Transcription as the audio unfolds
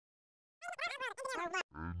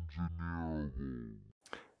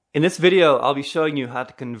In this video, I'll be showing you how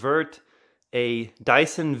to convert a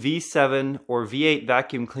Dyson V7 or V8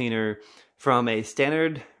 vacuum cleaner from a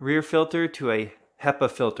standard rear filter to a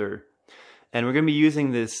HEPA filter. And we're going to be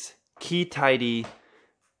using this Key Tidy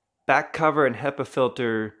back cover and HEPA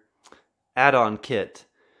filter add-on kit.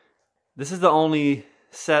 This is the only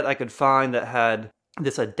set I could find that had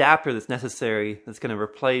this adapter that's necessary that's going to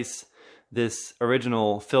replace this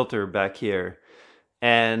original filter back here.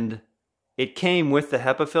 And it came with the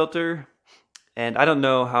HEPA filter, and I don't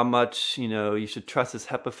know how much you should trust this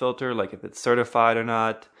HEPA filter, like if it's certified or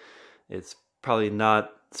not. It's probably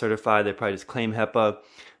not certified, they probably just claim HEPA.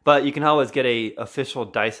 But you can always get a official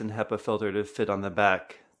Dyson HEPA filter to fit on the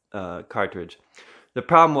back cartridge. The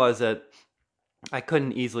problem was that I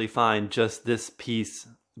couldn't easily find just this piece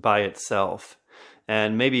by itself.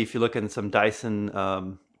 And maybe if you look in some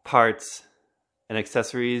Dyson parts and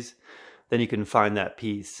accessories, then you can find that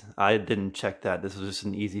piece. I didn't check that. This was just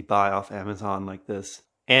an easy buy off Amazon like this.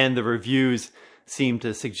 And the reviews seem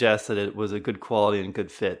to suggest that it was a good quality and good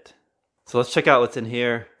fit. So let's check out what's in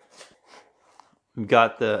here. We've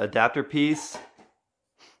got the adapter piece.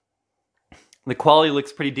 The quality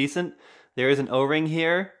looks pretty decent. There is an O-ring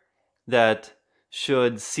here that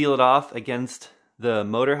should seal it off against the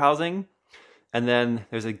motor housing. And then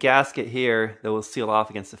there's a gasket here that will seal off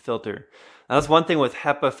against the filter. Now, that's one thing with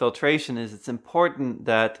HEPA filtration, is it's important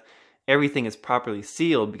that everything is properly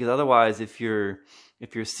sealed, because otherwise if your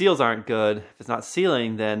seals aren't good, if it's not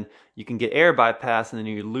sealing, then you can get air bypass and then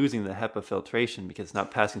you're losing the HEPA filtration because it's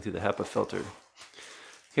not passing through the HEPA filter.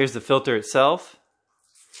 Here's the filter itself.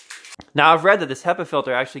 Now, I've read that this HEPA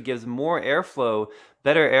filter actually gives more airflow,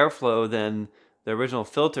 better airflow than the original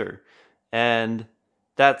filter. And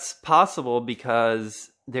that's possible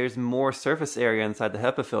because there's more surface area inside the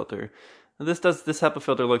HEPA filter. Now, this HEPA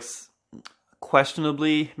filter looks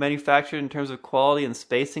questionably manufactured in terms of quality and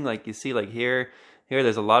spacing. Like you see, like here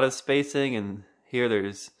there's a lot of spacing, and here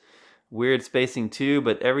there's weird spacing too,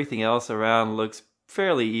 but everything else around looks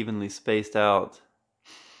fairly evenly spaced out.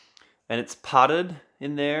 And it's potted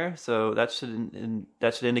in there, so that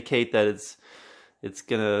should indicate that it's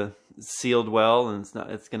gonna sealed well, and there's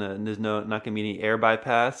not gonna be any air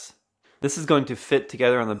bypass. This is going to fit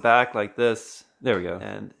together on the back like this. There we go.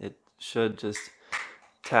 And it should just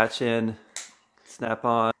attach in, snap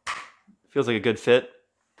on. Feels like a good fit.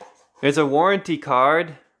 There's a warranty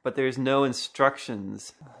card, but there's no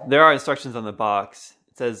instructions. There are instructions on the box.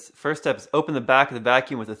 It says, first step is open the back of the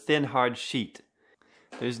vacuum with a thin, hard sheet.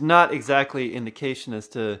 There's not exactly indication as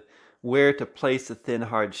to where to place the thin,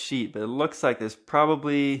 hard sheet, but it looks like there's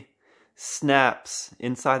probably snaps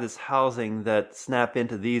inside this housing that snap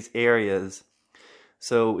into these areas.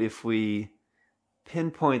 So if we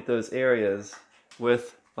pinpoint those areas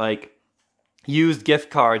with like used gift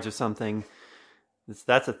cards or something,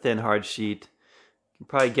 that's a thin, hard sheet. You can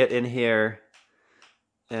probably get in here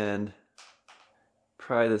and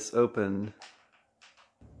pry this open.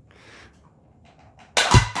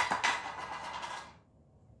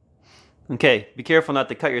 Okay, be careful not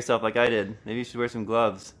to cut yourself like I did. Maybe you should wear some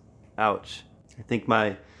gloves. Ouch. I think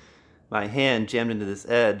my hand jammed into this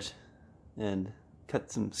edge and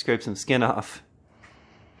scraped some skin off.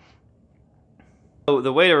 So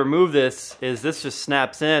the way to remove this is this just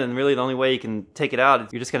snaps in, and really the only way you can take it out is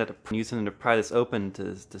you're just going to have to use something to pry this open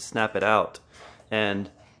to snap it out. And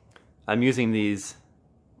I'm using these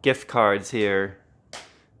gift cards here,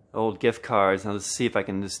 old gift cards, and I'll just see if I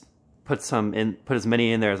can just put as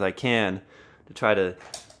many in there as I can to try to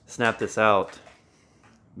snap this out.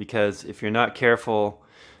 Because if you're not careful,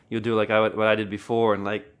 you'll do like what I did before and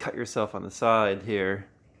like cut yourself on the side here.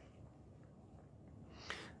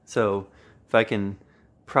 So if I can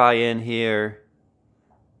pry in here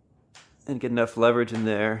and get enough leverage in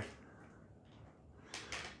there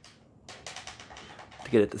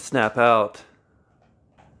to get it to snap out,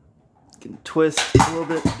 you can twist a little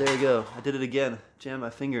bit. There you go. I did it again. Jammed my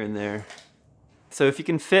finger in there. So if you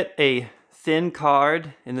can fit a thin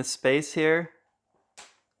card in this space here,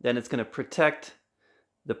 then it's going to protect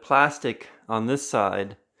the plastic on this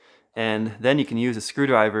side, and then you can use a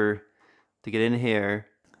screwdriver to get in here.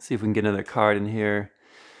 See if we can get another card in here.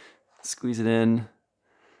 Squeeze it in.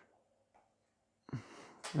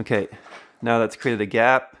 Okay, now that's created a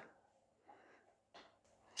gap.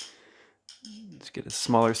 Let's get a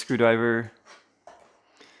smaller screwdriver.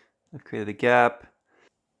 I've created a gap.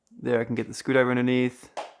 There, I can get the screwdriver underneath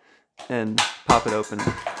and pop it open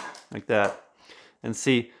like that. And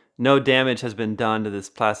see, no damage has been done to this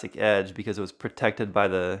plastic edge because it was protected by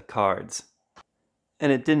the cards.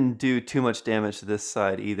 And it didn't do too much damage to this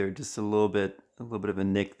side either, just a little bit of a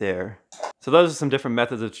nick there. So those are some different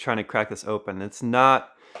methods of trying to crack this open. It's not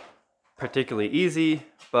particularly easy,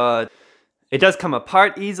 but it does come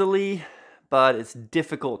apart easily, but it's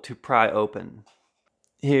difficult to pry open.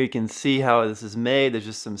 Here you can see how this is made. There's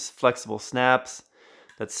just some flexible snaps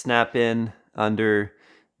that snap in under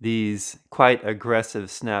these quite aggressive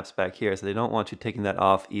snaps back here, so they don't want you taking that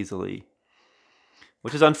off easily.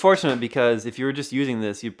 Which is unfortunate because if you were just using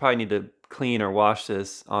this, you'd probably need to clean or wash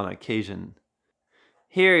this on occasion.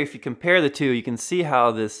 Here, if you compare the two, you can see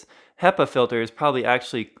how this HEPA filter is probably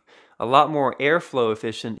actually a lot more airflow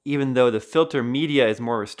efficient. Even though the filter media is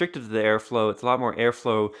more restricted to the airflow, it's a lot more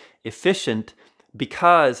airflow efficient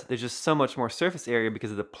because there's just so much more surface area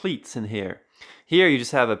because of the pleats in here. Here you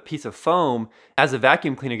just have a piece of foam. As a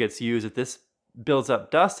vacuum cleaner gets used, if this builds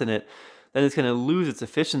up dust in it, then it's going to lose its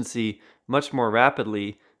efficiency much more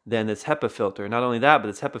rapidly than this HEPA filter. Not only that, but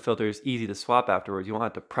this HEPA filter is easy to swap afterwards. You won't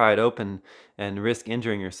have to pry it open and risk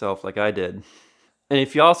injuring yourself like I did. And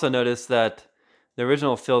if you also notice that the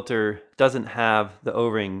original filter doesn't have the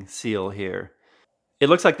O-ring seal here. It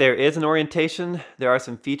looks like there is an orientation. There are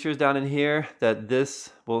some features down in here that this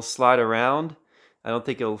will slide around. I don't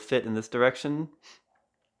think it'll fit in this direction.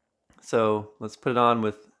 So let's put it on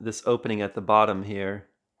with this opening at the bottom here.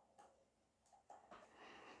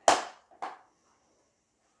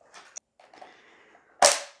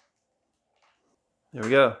 There we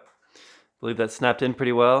go. I believe that snapped in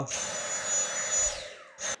pretty well.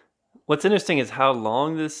 What's interesting is how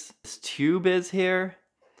long this tube is here.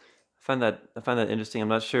 I find that interesting. I'm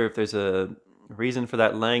not sure if there's a reason for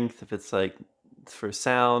that length, if it's like for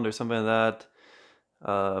sound or something like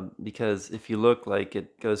that. Because if you look, like,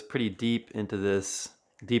 it goes pretty deep into this,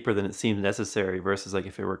 deeper than it seems necessary, versus like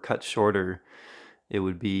if it were cut shorter, it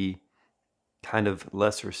would be kind of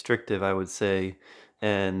less restrictive, I would say,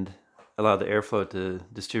 and allow the airflow to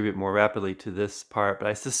distribute more rapidly to this part. But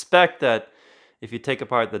I suspect that if you take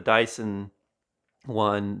apart the Dyson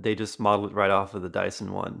one, they just model it right off of the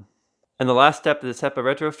Dyson one. And the last step of this HEPA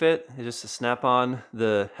retrofit is just to snap on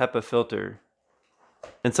the HEPA filter.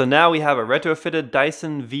 And so now we have a retrofitted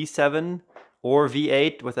Dyson V7 or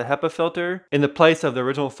V8 with a HEPA filter in the place of the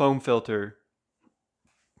original foam filter.